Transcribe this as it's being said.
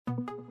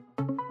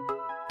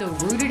The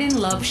Rooted in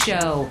Love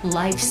Show.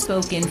 Life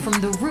spoken from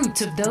the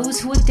roots of those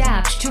who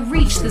adapt to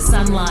reach the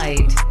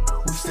sunlight.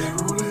 We stay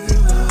rooted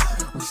in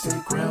love. We stay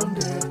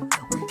grounded.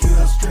 We get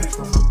our strength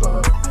from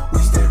above. We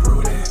stay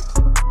rooted.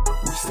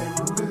 We stay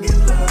rooted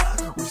in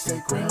love. We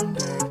stay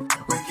grounded.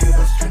 We get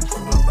our strength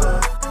from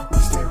above. We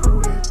stay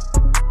rooted.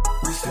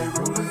 We stay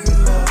rooted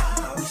in love.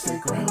 We stay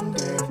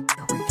grounded.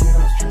 We get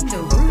our strength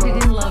from above. The Rooted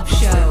in Love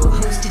Show,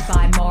 hosted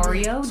by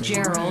Mario,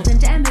 Gerald,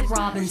 and Emmett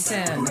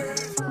Robinson.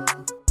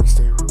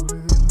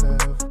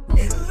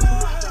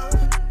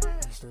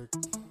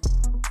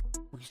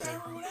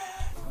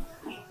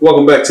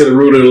 Welcome back to the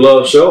Rooted in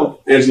Love Show.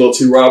 Angelo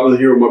T. Robinson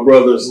here with my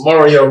brothers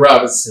Mario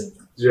Robinson,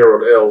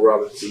 Gerald L.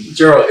 Robinson.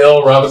 Gerald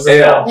L.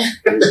 Robinson. L.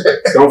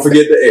 Don't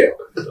forget the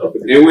L.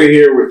 And we're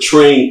here with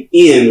Trang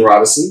N.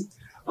 Robinson.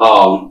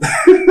 But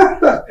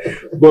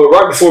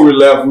right before we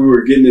left, we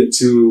were getting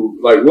into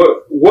like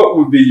what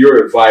would be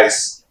your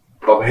advice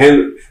of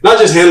not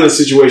just handling the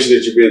situation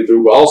that you've been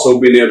through, but also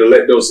being able to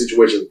let those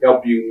situations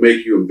help you,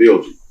 make you, and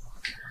build you.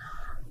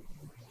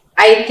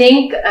 I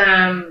think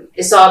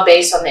it's all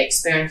based on the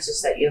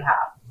experiences that you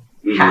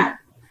have had.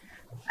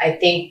 I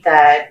think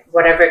that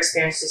whatever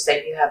experiences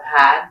that you have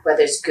had,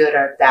 whether it's good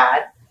or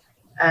bad,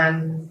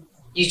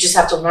 you just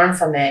have to learn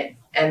from it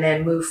and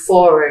then move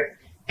forward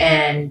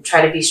and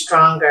try to be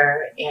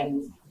stronger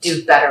and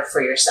do better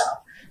for yourself.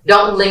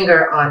 Don't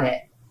linger on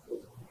it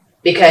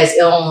because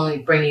it'll only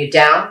bring you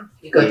down.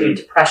 You go through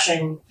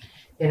depression.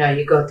 You know,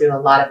 you go through a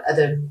lot of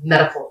other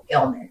medical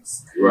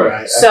ailments.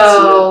 Right.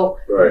 So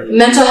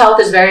mental health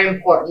is very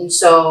important.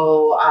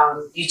 So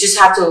you just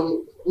have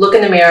to look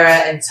in the mirror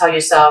and tell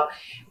yourself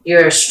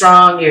you're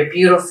strong, you're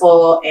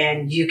beautiful,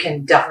 and you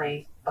can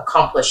definitely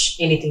accomplish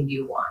anything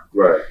you want.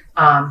 Right.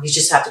 You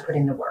just have to put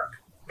in the work.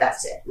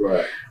 That's it.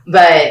 Right.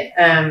 But,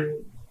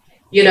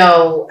 you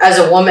know, as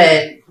a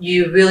woman,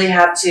 you really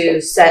have to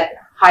set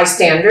high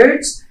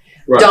standards.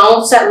 Right.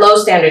 Don't set low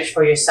standards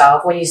for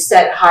yourself. When you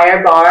set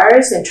higher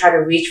bars and try to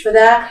reach for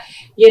that,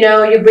 you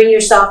know, you bring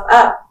yourself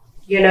up.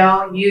 You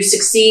know, you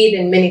succeed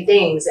in many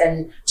things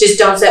and just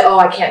don't say, oh,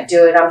 I can't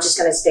do it. I'm just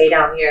going to stay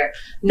down here.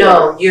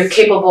 No, you're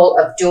capable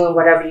of doing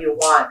whatever you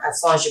want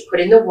as long as you put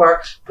in the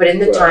work, put in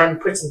the time,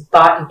 put some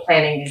thought and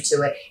planning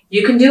into it.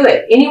 You can do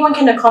it. Anyone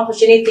can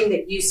accomplish anything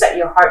that you set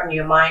your heart and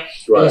your mind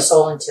and your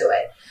soul into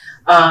it.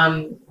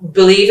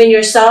 Believe in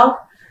yourself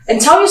and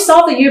tell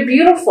yourself that you're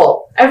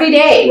beautiful every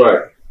day.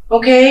 Right.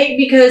 Okay,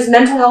 because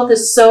mental health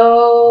is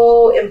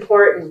so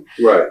important.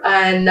 Right.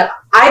 And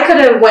I could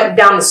have went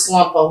down the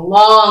slump a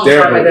long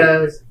time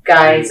ago,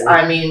 guys.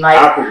 I mean, like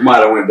I might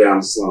have went down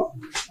the slump.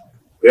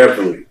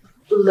 Definitely.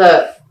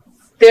 Look,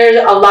 there's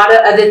a lot of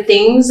other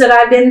things that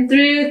I've been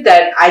through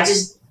that I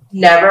just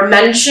never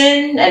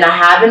mentioned and I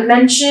haven't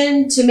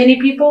mentioned to many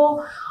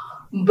people.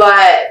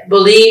 But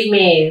believe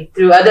me,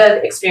 through other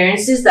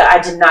experiences that I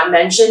did not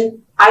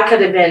mention, I could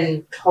have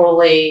been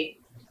totally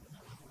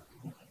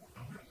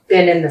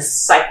been in the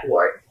psych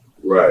ward.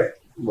 Right.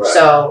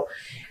 So,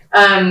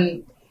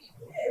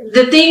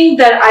 the thing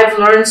that I've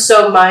learned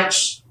so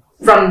much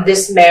from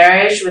this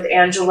marriage with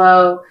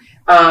Angelo,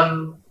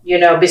 you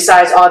know,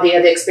 besides all the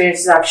other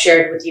experiences I've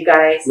shared with you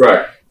guys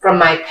from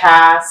my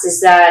past,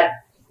 is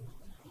that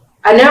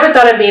I never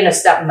thought of being a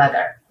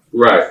stepmother.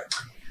 Right.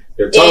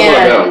 Yeah, talk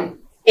about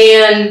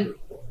that.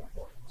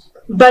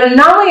 But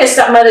not only a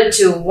stepmother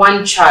to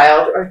one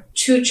child or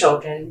two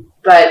children,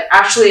 but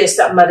actually a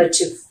stepmother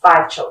to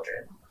 5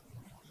 children.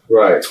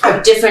 Right.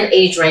 Of different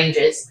age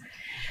ranges.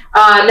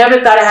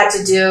 Never thought I had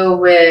to deal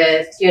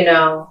with, you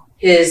know,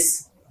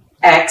 his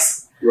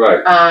ex.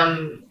 Right.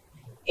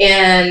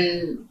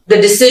 And the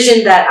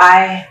decision that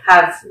I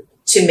have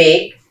to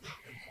make.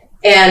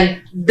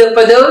 And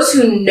for those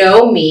who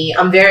know me,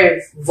 I'm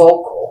very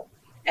vocal.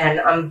 And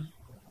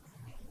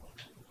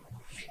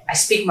I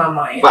speak my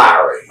mind.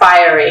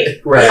 Fiery.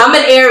 Right. I'm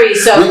an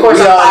Aries, so of course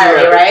I'm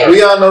fiery, right?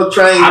 We all know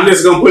Trang. I'm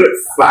just going to put it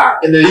fire.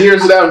 In the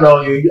years that I've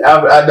known you,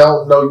 I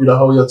don't know you to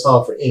hold your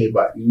tongue for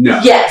anybody. No.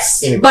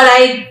 Yes, but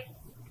I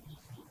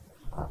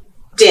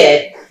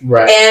did.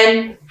 Right.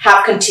 And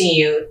have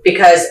continued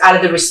because out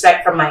of the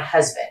respect for my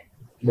husband.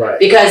 Right.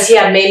 Because he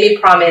had made me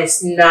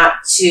promise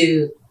not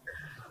to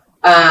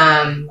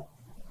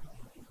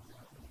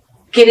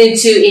get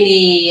into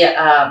any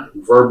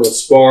verbal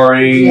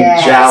sparring,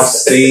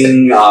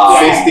 jousting,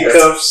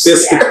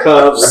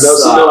 fisticuffs.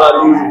 I know how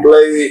to use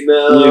blade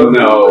now. You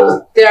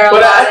know,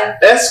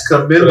 that's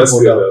commendable.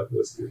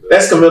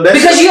 That's commendable.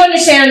 Because you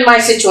understand my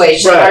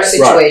situation, our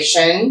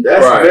situation.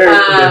 That's very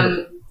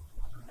commendable.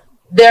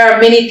 There are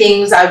many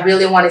things I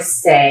really want to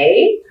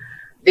say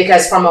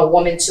because from a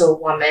woman to a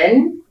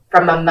woman,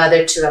 from a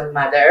mother to a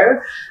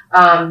mother,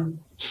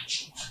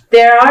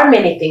 there are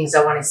many things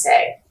I want to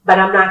say. But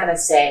I'm not going to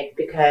say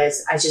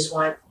because I just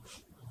want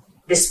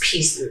this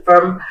peace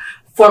for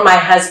my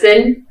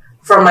husband,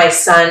 for my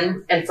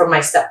son, and for my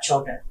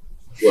stepchildren.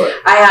 Right.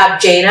 I have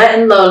Jaina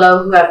and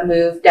Lolo who have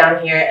moved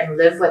down here and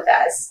live with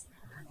us.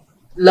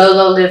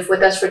 Lolo lived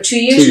with us for 2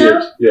 years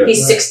now. Yeah.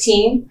 He's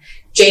 16.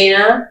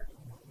 Jaina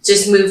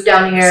just moved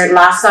down here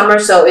last summer,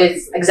 so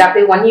it's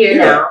exactly 1 year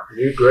now.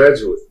 New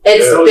graduate.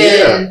 It's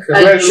been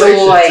a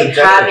joy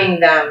to having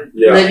them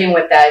living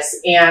with us,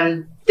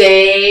 and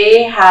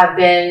they have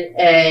been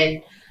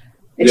an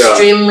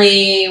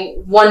extremely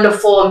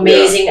wonderful,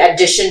 amazing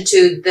addition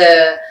to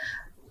the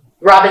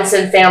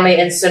Robinson family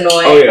in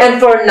Sonoy. And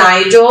for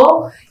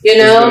Nigel,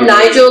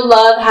 Nigel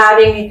loved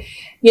having,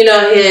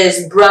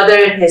 his brother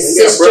and his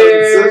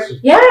sister.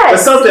 Yes. But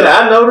something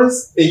I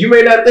noticed, and you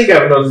may not think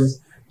I've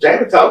noticed,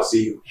 Jana talks to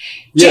you.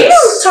 Jana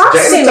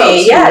talks to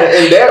me,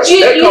 yes. And that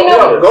caught me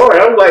off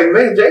guard. I was like,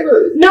 man, Jana.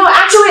 No,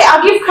 actually,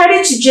 I'll give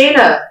credit to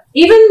Jana.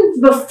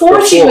 Even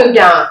before she moved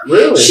down,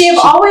 she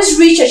always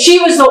reached out. She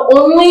was the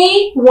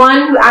only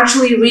one who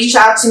actually reached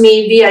out to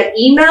me via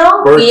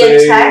email,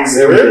 via text.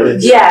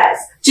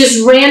 Yes.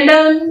 Just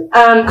random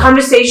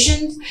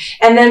conversations.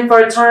 And then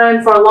for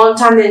a long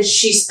time, then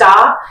she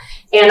stopped.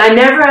 And I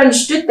never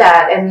understood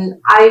that.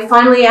 And I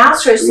finally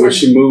asked her, when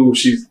she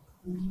moved,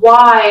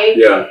 why?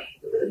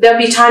 There'll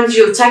be times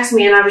you'll text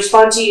me and I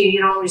respond to you,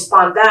 you don't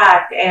respond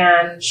back.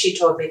 And she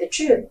told me the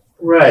truth.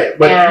 Right.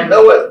 But you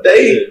know what?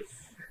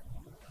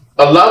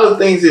 A lot of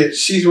things that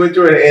she's went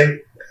through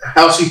and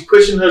how she's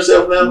pushing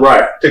herself now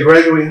to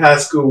graduate high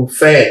school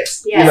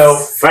fast.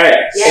 Yes.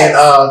 Fast. Yes.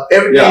 And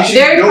everything she's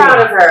very doing. proud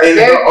of her. And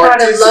very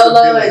proud of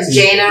Lolo and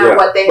Jana,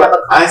 what they have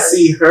accomplished. I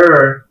see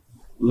her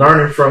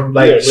learning from,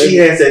 she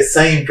has that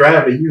same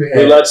drive that you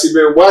have. Like she's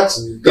been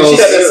watching. She got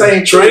that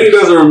same Trang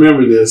doesn't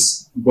remember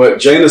this, but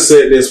Jana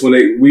said this when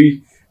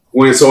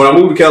I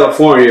moved to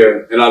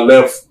California and I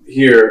left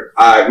here,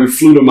 we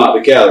flew them out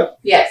to Cali.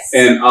 Yes.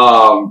 And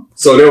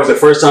so that was the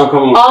first time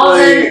coming on all of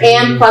them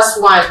and plus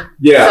one.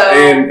 Yeah,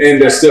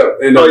 so,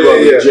 and their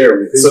brother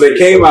Jeremy. So they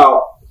came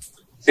out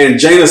and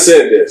Jana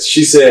said this.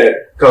 She said,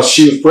 because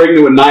she was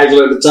pregnant with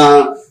Nigel at the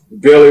time,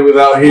 Billy was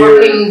out here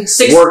working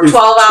 12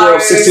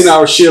 hours,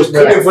 16-hour shifts,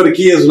 cooking for the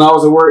kids when I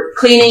was at work.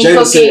 Cleaning,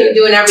 Jana cooking,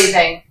 doing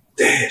everything.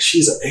 Dad,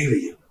 she's an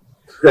alien.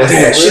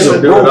 Dad, she's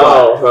a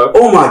robot.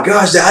 Oh my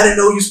gosh, Dad, I didn't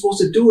know you were supposed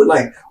to do it.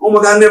 Like, oh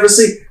my God, I never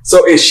see.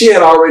 So, and she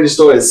had already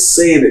started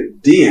saying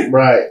it then.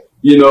 Right.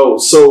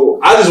 So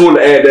I just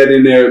wanted to add that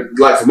in there,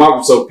 like for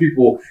my, so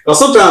people, because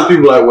sometimes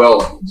people are like,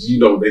 well,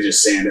 they're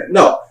just saying that.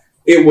 No,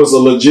 it was a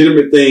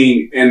legitimate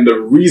thing. And the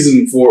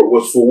reason for it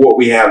was for what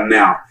we have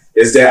now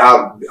is that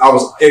I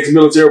was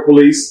ex-military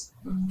police,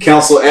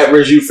 counsel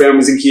at-risk youth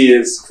families and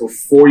kids for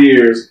 4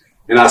 years.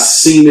 And I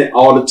seen it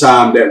all the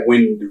time that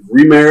when the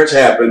remarriage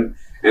happened,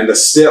 and the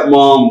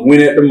stepmom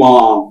went at the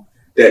mom,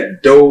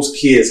 that those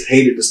kids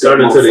hated the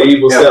stepmom. Turned into the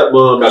evil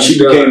stepmom. She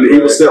became the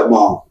evil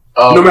stepmom.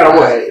 No matter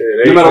what.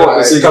 No matter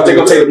what. So they're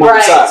going to take the mom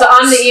aside. So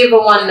I'm the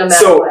evil one no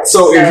matter what.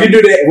 So if you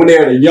do that when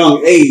they're at a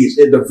young age,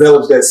 it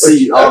develops that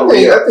seed. I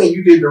think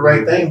you did the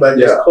right thing by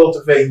just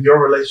cultivating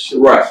your relationship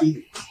with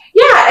kids.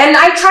 Yeah, and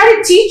I try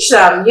to teach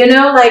them,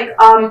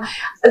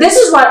 this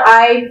is what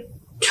I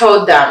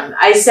told them.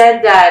 I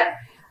said that,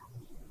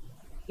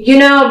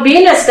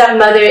 being a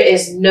stepmother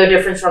is no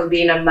different from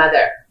being a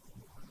mother.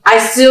 I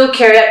still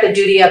carry out the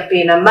duty of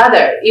being a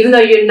mother, even though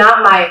you're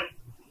not my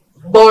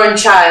born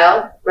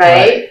child,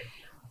 right?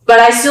 But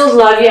I still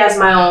love you as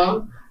my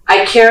own.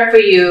 I care for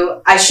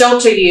you. I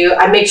shelter you.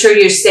 I make sure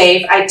you're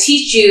safe. I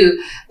teach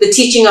you the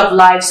teaching of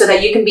life so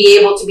that you can be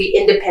able to be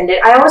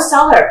independent. I always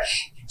tell her,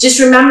 just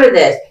remember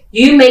this.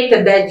 You make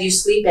the bed you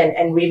sleep in,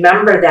 and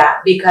remember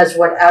that, because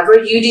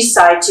whatever you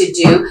decide to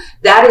do,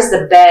 that is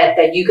the bed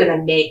that you're going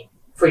to make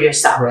for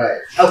yourself. Right.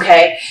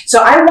 Okay.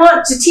 So I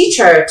want to teach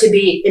her to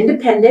be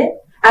independent.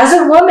 As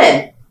a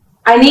woman,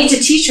 I need to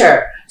teach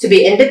her to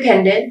be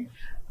independent,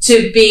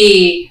 to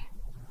be,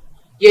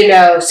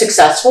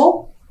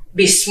 successful,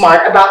 be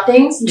smart about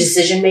things,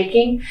 decision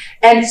making,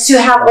 and to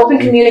have open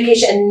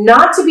communication and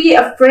not to be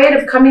afraid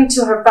of coming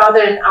to her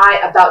father and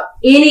I about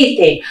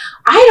anything.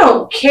 I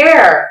don't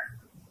care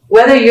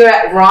whether you're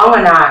wrong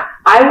or not.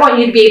 I want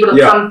you to be able to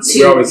come to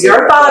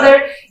your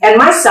father and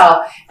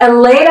myself and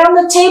lay it on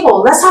the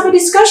table. Let's have a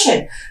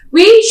discussion.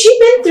 She's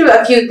been through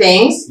a few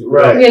things.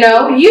 Right. You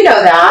know that.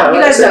 Yeah,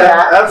 you guys know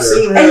that. I've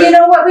seen her. And you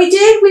know what we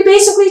did? We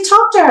basically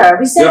talked to her.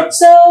 We said,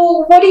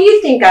 so what do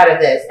you think out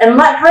of this? And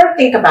let her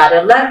think about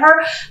it. Let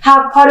her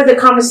have part of the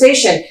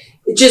conversation.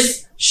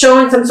 Just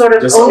showing some sort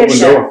of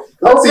ownership.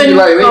 Open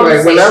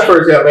when I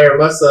first got married,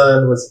 my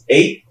son was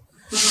 8.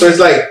 So it's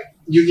like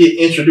you get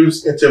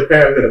introduced into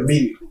parenthood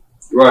immediately.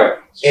 Right.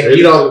 And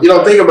you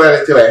don't think about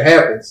it until it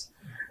happens.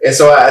 And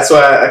so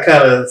I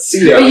kind of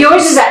see that. But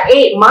yours is at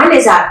 8. Mine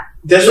is at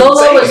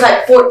Lolo was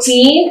like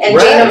 14 and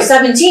Jana was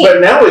 17.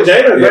 But now with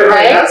Jana,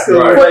 right?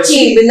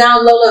 14, but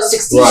now Lolo's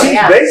 16.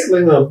 She's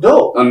basically an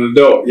adult.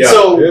 Yeah.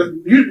 So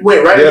you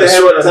went right into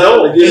having an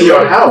adult in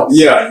your house.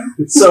 Yeah.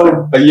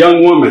 So a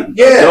young woman.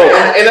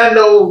 Yeah. And I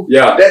know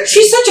that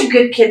she's such a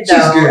good kid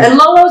though. And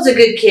Lolo's a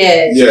good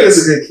kid. She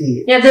is a good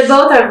kid. Yeah, they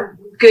both are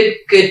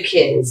good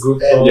kids.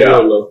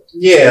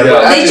 Yeah.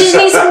 They just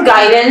need some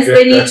guidance.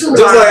 They need to learn.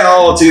 Just like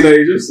all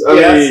teenagers. I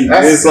mean,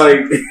 it's like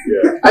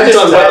I just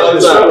talk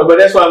about it, but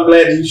that's why I'm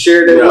glad you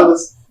shared that with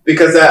us,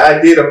 because I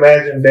did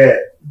imagine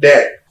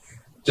that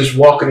just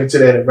walking into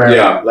that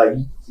environment. Like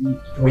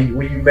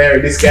when you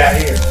marry this guy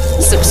here.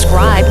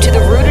 Subscribe to the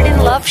Rooted in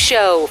Love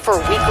show for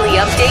weekly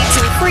updates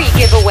and free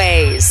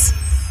giveaways.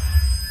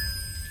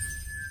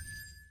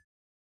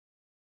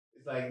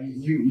 It's like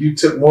you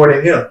took more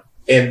than him,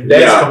 and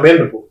that's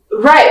commendable.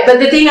 Right, but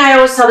the thing I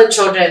always tell the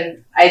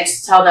children, I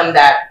tell them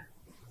that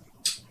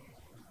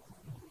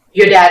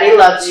your daddy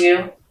loves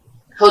you.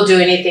 He'll do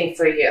anything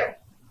for you.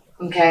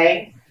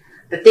 Okay?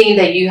 The thing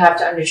that you have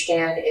to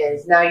understand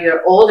is now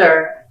you're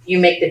older, you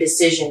make the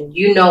decision.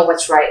 You know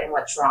what's right and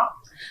what's wrong.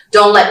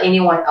 Don't let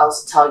anyone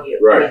else tell you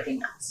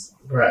anything else.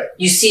 Right.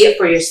 You see it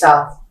for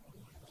yourself.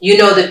 You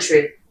know the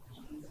truth.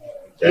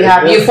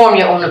 You form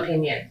your own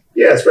opinion.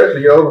 Yeah,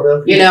 especially your older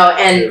enough. You know,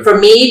 and for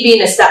me,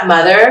 being a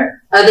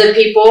stepmother, other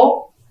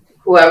people,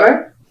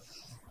 whoever,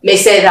 may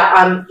say that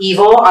I'm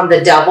evil, I'm the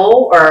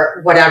devil,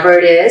 or whatever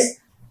it is,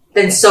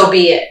 then so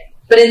be it.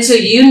 But until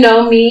you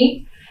know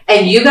me,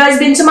 and you guys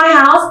been to my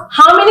house,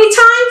 how many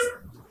times?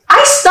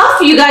 I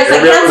stuff you guys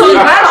like hands on the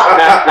ground.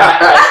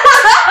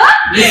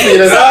 You see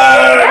this?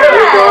 I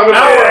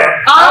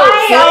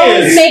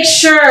always make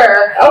sure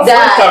our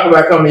friends talk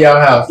about coming to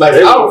your house. Like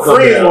our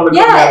friends want to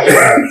come out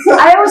there.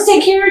 I always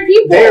take care of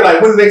people. They're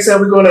like, when's the next time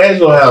we go to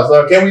Angelo's house?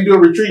 Or can we do a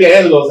retreat at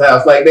Angelo's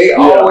house? Like they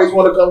always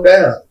want to come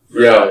down.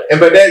 Yeah.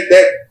 But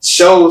that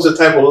shows the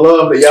type of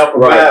love that y'all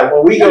provide. Right.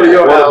 When we go to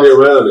your house,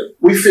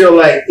 we feel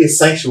like it's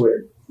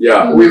sanctuary.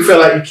 Yeah. We feel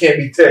like you can't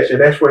be touched, and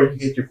that's where you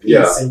get your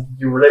peace and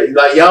you relate.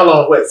 Like y'all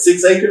on what,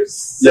 6 acres?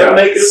 7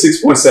 acres?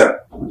 6.7.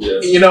 Yeah.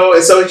 You know,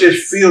 and so it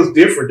just feels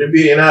different to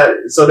be in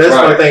our. So that's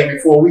one thing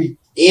before we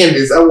end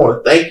this, I want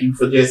to thank you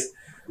for just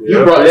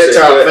you brought that to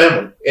our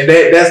family. And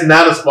that's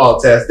not a small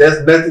task.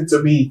 That's nothing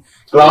to be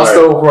glossed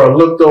over or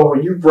looked over.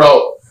 You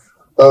brought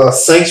a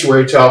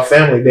sanctuary to our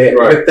family that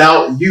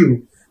without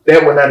you,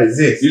 that would not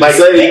exist. Like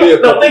think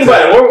about it.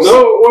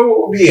 Where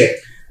would we be at?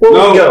 Where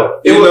would we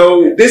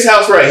go? This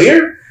house right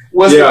here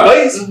was the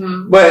place,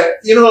 but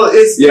you know,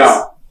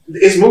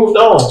 it's moved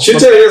on. She'll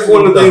tell you that's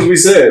one of the things we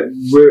said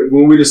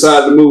when we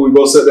decided to move. We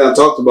both sat down and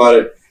talked about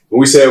it, and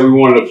we said we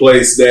wanted a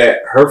place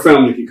that her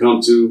family could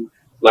come to,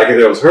 like if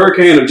there was a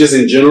hurricane or just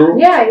in general.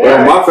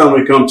 Or my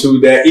family come to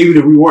that, even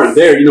if we weren't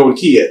there, you know where the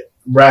key at.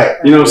 Right.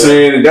 You know what I'm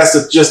saying? And that's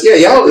y'all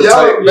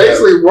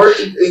basically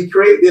worked and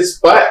create this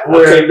spot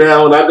where I came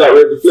down and I got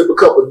ready to flip a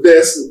couple of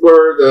desks and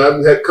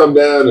I had to come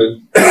down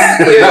and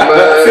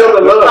feel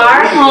the love.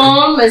 Our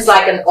home is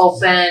like an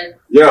open.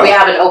 We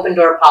have an open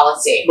door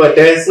policy. But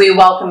we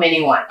welcome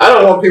anyone. I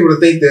don't want people to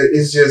think that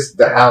it's just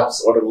the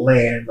house or the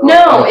land.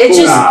 It's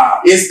just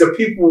it's the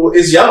people.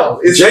 It's y'all.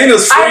 It's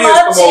Jana's friends.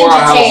 I love to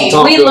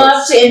entertain. We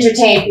love to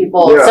entertain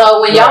people. Yeah.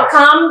 So when y'all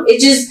come, it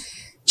just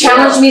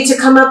challenge me to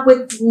come up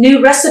with new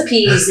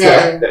recipes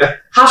and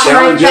how can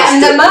I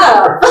fatten them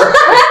up?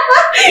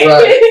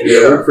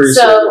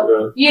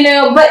 So you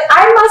know, but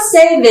I must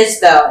say this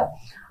though.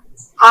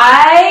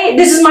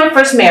 This is my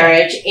first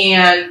marriage,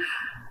 and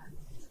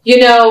you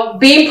know,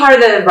 being part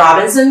of the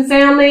Robinson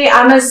family,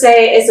 I must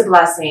say it's a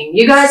blessing.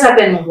 You guys have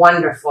been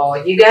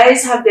wonderful. You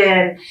guys have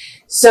been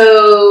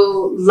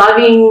so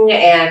loving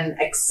and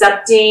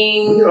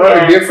accepting. You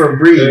are a different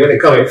breed when it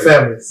comes to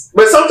families.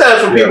 But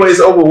sometimes for people it's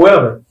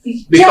overwhelming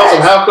because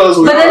of how close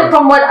we are. But then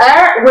from where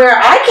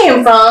I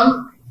came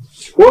from.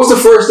 What was the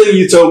first thing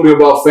you told me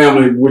about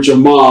family with your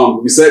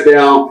mom? We sat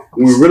down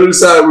and we really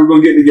decided we were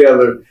going to get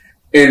together,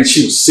 and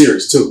she was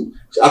serious too.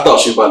 I thought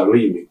she was about to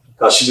leave me.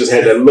 Because she just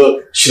had that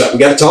look. She's like, we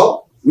got to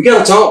talk.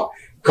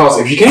 Because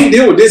if you can't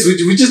deal with this,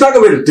 we just not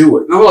going to be able to do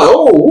it. And I'm like,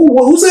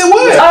 who said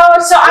what? Oh,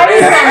 so I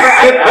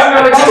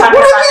remember what you're talking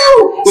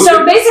about.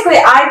 So basically,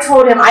 I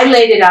told him, I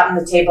laid it out on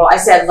the table. I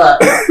said,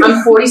 look,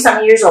 I'm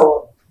 40-something years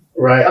old.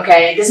 Right.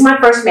 Okay, this is my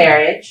first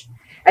marriage.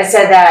 I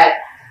said that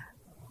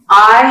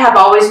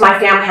my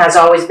family has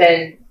always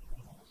been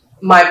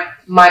my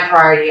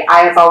priority. I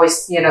have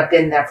always,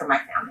 been there for my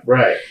family.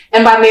 Right.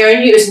 And by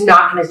marrying you is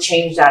not going to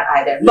change that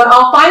either. But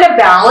I'll find a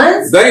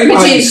balance. That ain't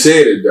how you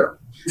said it, though.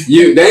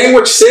 That ain't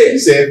what you said. You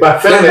said by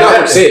family. That's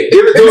not what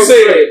you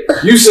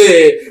said. You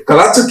said, because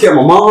I took care of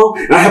my mom,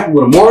 and I helped her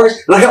with a mortgage,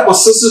 and I helped my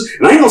sisters,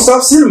 and I ain't going to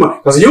stop sending money.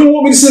 Because if you don't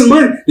want me to send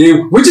money,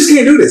 then we just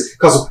can't do this.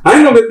 Because I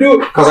ain't going to do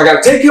it, because I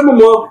got to take care of my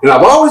mom, and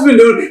I've always been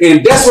doing it,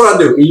 and that's what I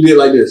do. And you did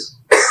like this.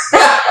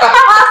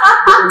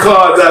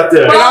 Cards out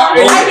there. Well,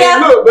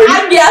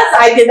 I guess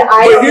I did.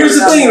 But here's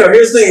the thing,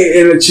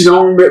 and she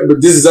don't remember.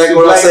 But this is exactly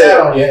what I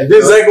said.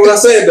 This is exactly what I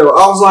said, though.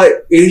 I was like,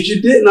 if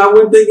you didn't, I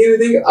wouldn't think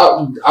anything.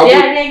 Yeah.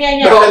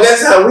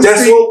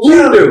 That's what we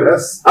do.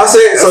 I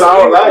said so.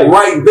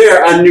 Right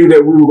there, I knew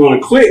that we were going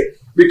to click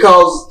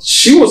because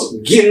she was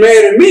getting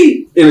mad at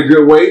me in a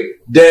good way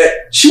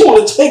that she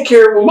wanted to take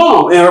care of her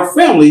mom and her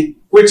family,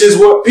 which is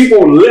what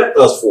people left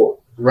us for.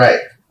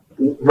 Right.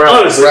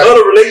 Honestly,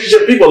 other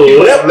relationship people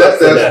left us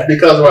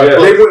because of our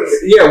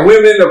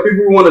women or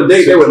people who want to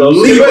date, they would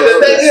leave. But the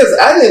thing is,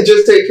 I didn't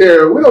just take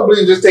care of. We don't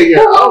believe just take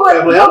care of our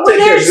family. I'll take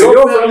care of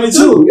your family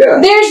too.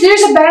 Yeah.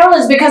 There's a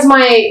balance because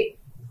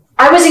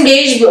I was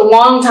engaged a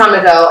long time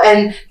ago,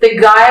 and the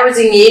guy I was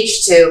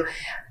engaged to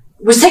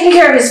was taking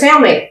care of his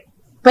family.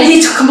 but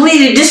he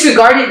completely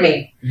disregarded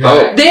me.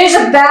 Oh. There's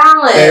a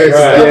balance,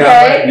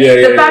 okay?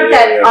 The fact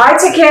that I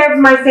take care of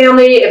my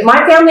family. If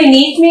my family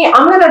needs me,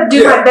 I'm gonna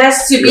do my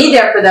best to be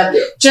there for them,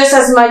 just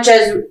as much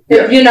as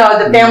if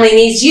the family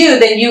needs you.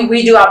 Then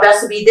we do our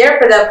best to be there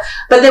for them.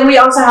 But then we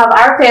also have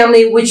our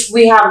family, which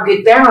we have a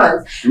good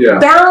balance. Yeah.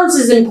 Balance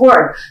is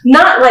important.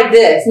 Not like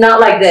this.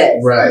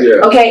 Right.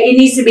 Yeah. Okay, it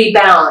needs to be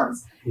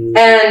balanced.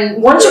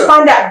 And once you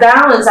find that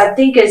balance, I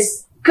think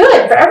is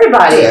good for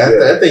everybody.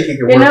 Yeah, I think it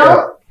can work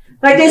out.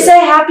 Like they say,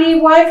 happy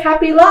wife,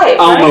 happy life.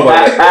 I don't know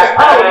about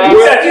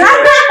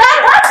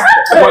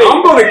well,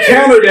 I'm going to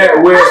counter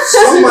that with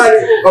somebody.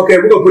 Okay,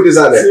 we're going to put this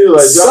out there.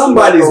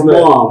 Somebody's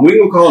mom. We ain't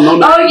going to call no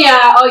name. Oh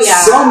yeah.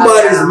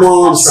 Somebody's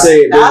mom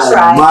said this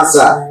on my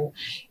side.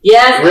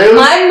 Yes, really?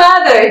 My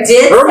mother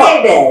did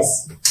say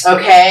this.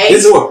 Okay.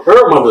 This is what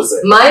her mother said.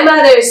 My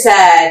mother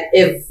said,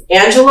 if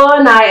Angela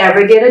and I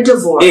ever get a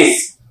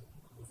divorce,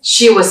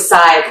 she will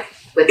side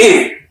with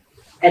me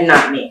and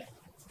not me.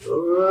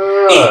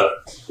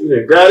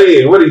 Got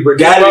in. What he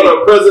got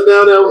a present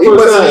down there? He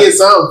must have did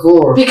something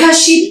for her.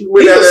 Because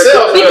because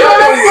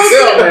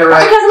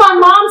my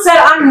mom said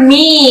I'm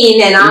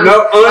mean and I'm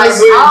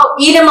honestly, I'll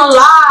eat him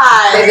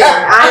alive. And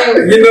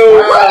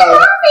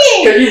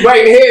Cause you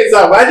biting heads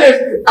off. I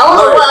don't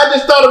know why. I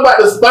just thought about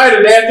the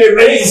spider that after it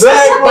made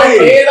bite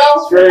the head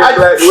off. Straight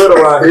black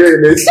little out here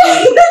in this.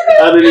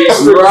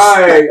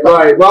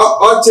 Right. Well,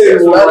 I'll tell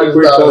you one right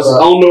quick. I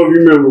don't know if you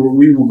remember.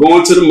 We were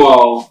going to the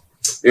mall.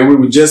 And we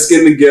were just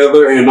getting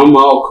together, and I'm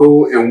all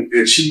cool, and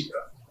I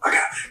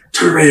got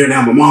turn the radio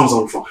down. My mom's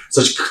on the phone,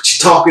 so she's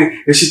talking,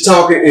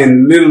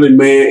 and literally,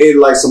 man, it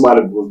like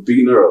somebody was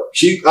beating her up.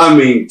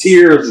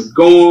 Tears was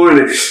going,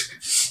 and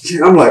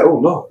I'm like, oh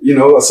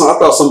Lord, so I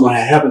thought something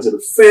had happened to the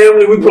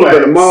family. We pull up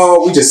at the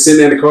mall, we just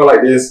sitting in the car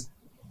like this.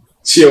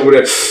 She over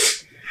there.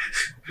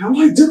 I'm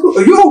like, dude,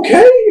 are you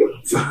okay?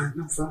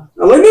 I'm fine.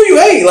 I'm like, no, you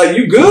ain't. Like,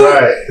 you good?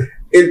 Right.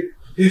 And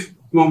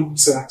Mom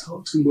said, I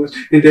talk too much,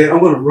 and Dad, I'm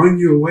going to run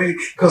you away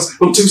because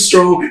I'm too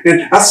strong,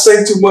 and I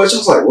say too much. I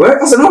was like,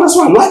 what? I said, no, that's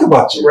what I like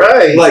about you.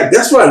 Right. Like,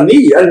 that's what I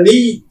need. I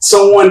need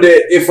someone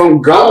that if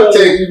I'm gone, I'm going to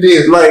tell you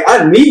this. Like,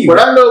 I need what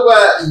I know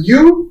about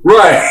you.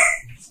 Right.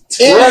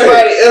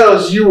 Anybody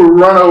else, you would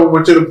run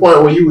over to the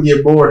point where you would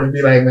get bored and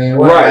be like, man,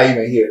 why am I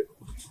even here?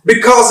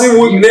 Because it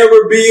would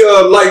never be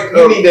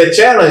you need that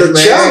challenge, the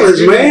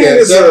challenge,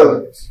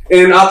 man.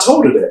 And I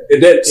told her that.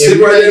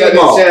 Sit right there in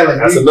the mall.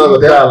 That's another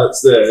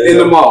balance there. In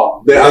the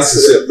mall. That's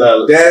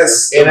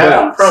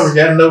I promise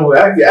you, I know.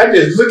 I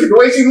just look at the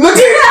way she's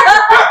looking at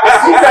it.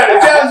 She's trying to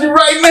challenge you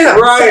right now.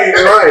 Right.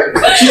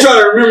 She's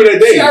trying to remember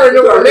that day. She already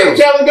know what the next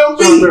challenge going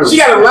to be. She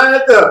got to line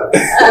it up.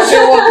 She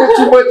don't want to put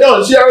too much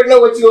on. She already know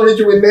what she's going to hit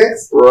you with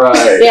next.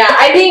 Right. Yeah,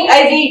 I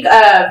think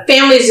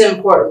family is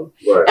important.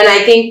 Right. And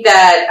I think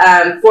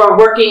that for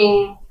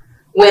working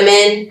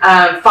women,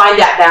 find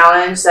that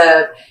balance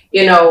of,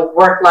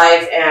 work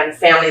life and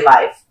family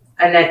life.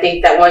 And I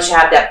think that once you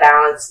have that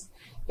balance,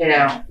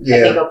 I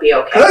think it'll be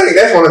okay. I think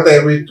that's one of the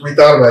things we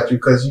thought about you,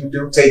 because you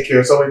do take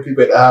care of so many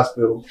people at the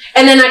hospital.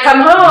 And then I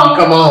come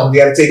home. You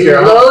got to take care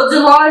of loads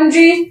of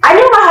laundry. I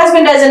know my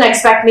husband doesn't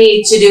expect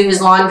me to do his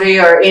laundry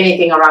or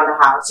anything around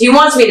the house. He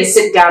wants me to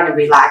sit down and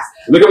relax.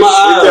 Look at my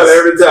eyes. You tell her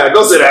every time,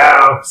 go sit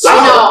down.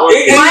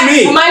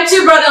 I know. My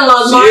two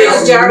brother-in-laws, Mario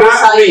and Jared, will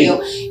tell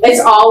you, it's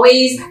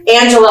always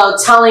Angelo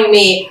telling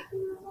me,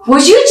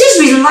 would you just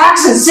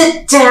relax and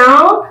sit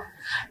down?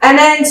 And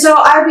then, so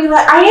I'd be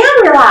like, I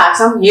am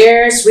relaxed. I'm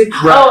here, sweet.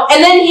 Right. Oh,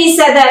 and then he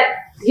said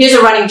that, here's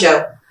a running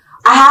joke.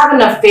 I have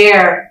an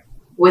affair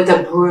with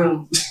a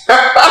broom.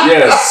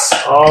 Yes.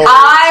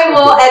 I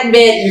will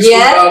admit,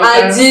 yes,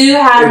 I do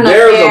have an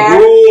affair with a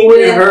broom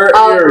in her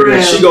area.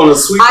 Broom. She's going to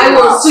sweep the house. I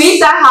will sweep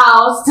the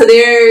house to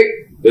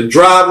the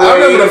driveway. I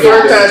remember the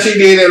first time she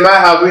did in my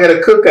house, we had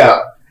a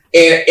cookout.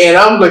 And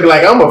I'm looking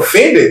like I'm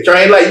offended,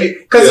 trying like you,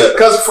 because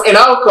in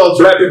our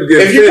culture,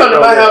 if you come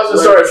to my house and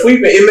start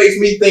sweeping, it makes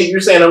me think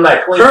you're saying I'm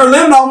not clean. Her and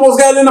Linda almost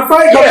got in a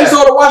fight because she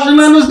started washing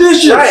Linda's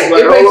dishes. Right,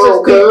 like, it makes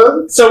us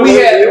clean. So we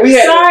had.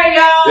 Sorry,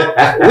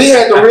 y'all. We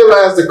had to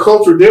realize the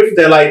culture difference.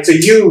 That like to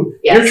you,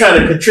 you're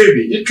trying to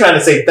contribute. You're trying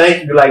to say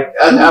thank you. Like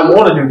I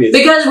want to do this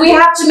because we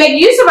have to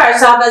make use of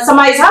ourselves at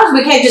somebody's house.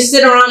 We can't just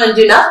sit around and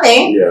do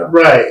nothing. Yeah,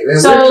 right.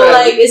 And so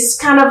like it's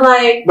kind of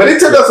like. But it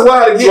took us a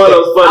while to get there.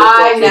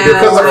 I know.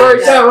 Because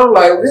first time I'm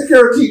like, this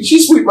girl she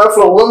sweep my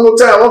floor one more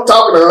time. I'm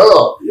talking to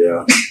her.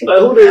 Yeah. Like,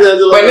 who did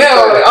that? But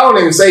now I don't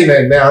even say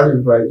that now. I'm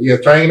just like,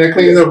 Trang that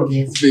cleans up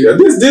again. Yeah,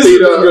 this has been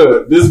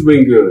good. This has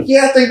been good.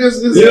 Yeah, I think this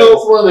is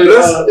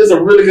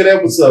a really good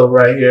episode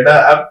right here. And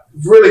I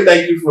really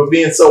thank you for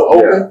being so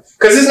open,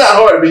 because it's not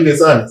hard to be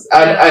dishonest.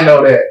 I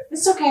know that.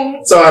 It's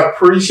okay. So I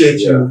appreciate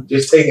you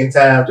just taking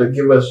time to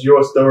give us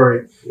your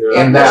story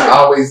and not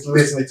always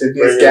listening to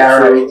this guy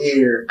right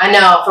here. I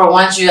know. For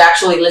once, you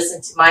actually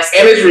listen to my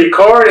story. And it's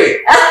recorded.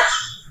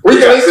 We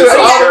can listen to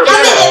all.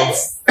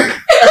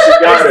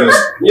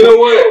 You know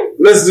what?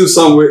 Let's do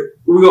something with.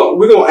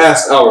 We're gonna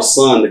ask our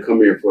son to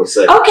come here for a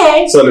second.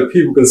 Okay. So that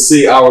people can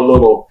see our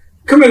little.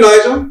 Come here,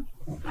 Nigel.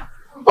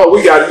 Oh,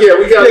 we got an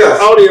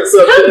audience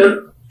up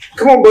there.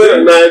 Come on,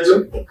 buddy.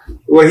 Nigel.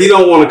 Well, he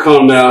don't want to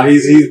come now.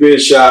 He's been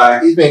shy.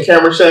 He's been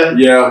camera shy.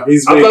 Yeah,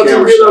 he's I been thought you camera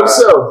were getting shy.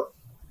 himself.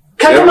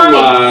 Come Never on.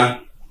 mind.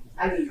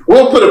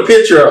 We'll put a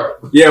picture up.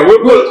 Yeah,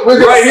 we're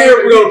right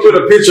here. We're gonna put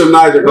a picture of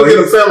Nigel. We'll get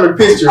a family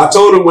picture. I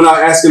told him when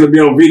I asked him to be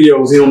on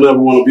videos, he'll never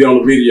want to be on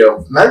the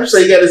video. Nigel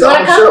say he got his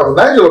own show.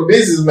 Nigel a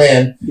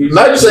businessman.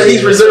 Nigel say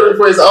he's reserved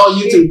for his own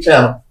YouTube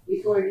channel.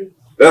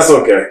 That's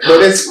okay.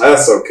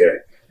 That's okay.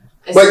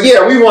 But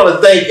yeah, we want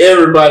to thank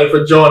everybody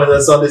for joining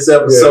us on this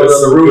episode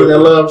of the Rooted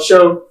in Love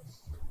show.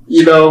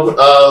 You know,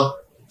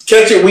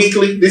 catch it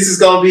weekly. This is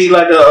going to be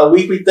like a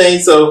weekly thing.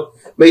 So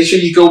make sure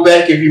you go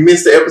back. If you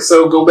missed the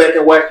episode, go back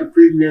and watch the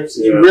previews.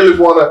 You really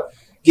want to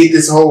get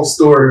this whole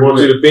story. I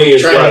want you to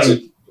binge watch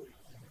it.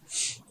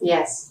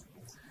 Yes.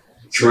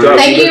 Trang.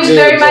 Thank you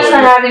very much for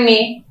having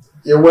me.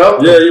 You're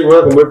welcome. Yeah, you're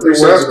welcome. We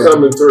appreciate you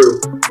coming through.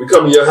 We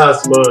come to your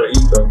house tomorrow and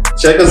eat though.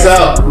 Check us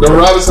out. The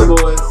Robinson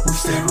Boys. We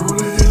stay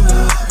rooted in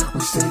love.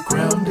 We stay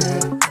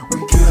grounded. We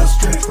get our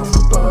strength from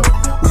above.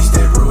 We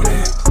stay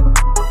rooted.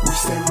 We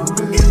stay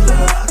rooted in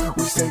love.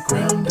 We stay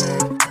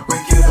grounded. We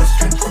get our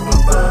strength from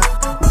above.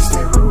 We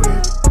stay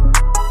rooted.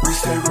 We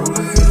stay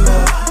rooted in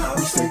love.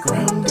 We stay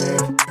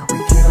grounded. We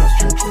get our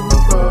strength from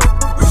above.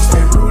 We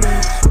stay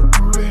rooted.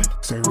 Rooted.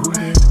 Stay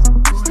rooted.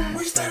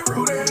 We stay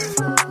rooted.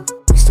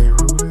 We stay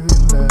rooted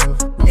in love.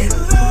 In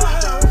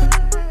love.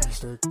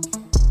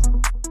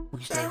 We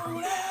stay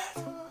rooted.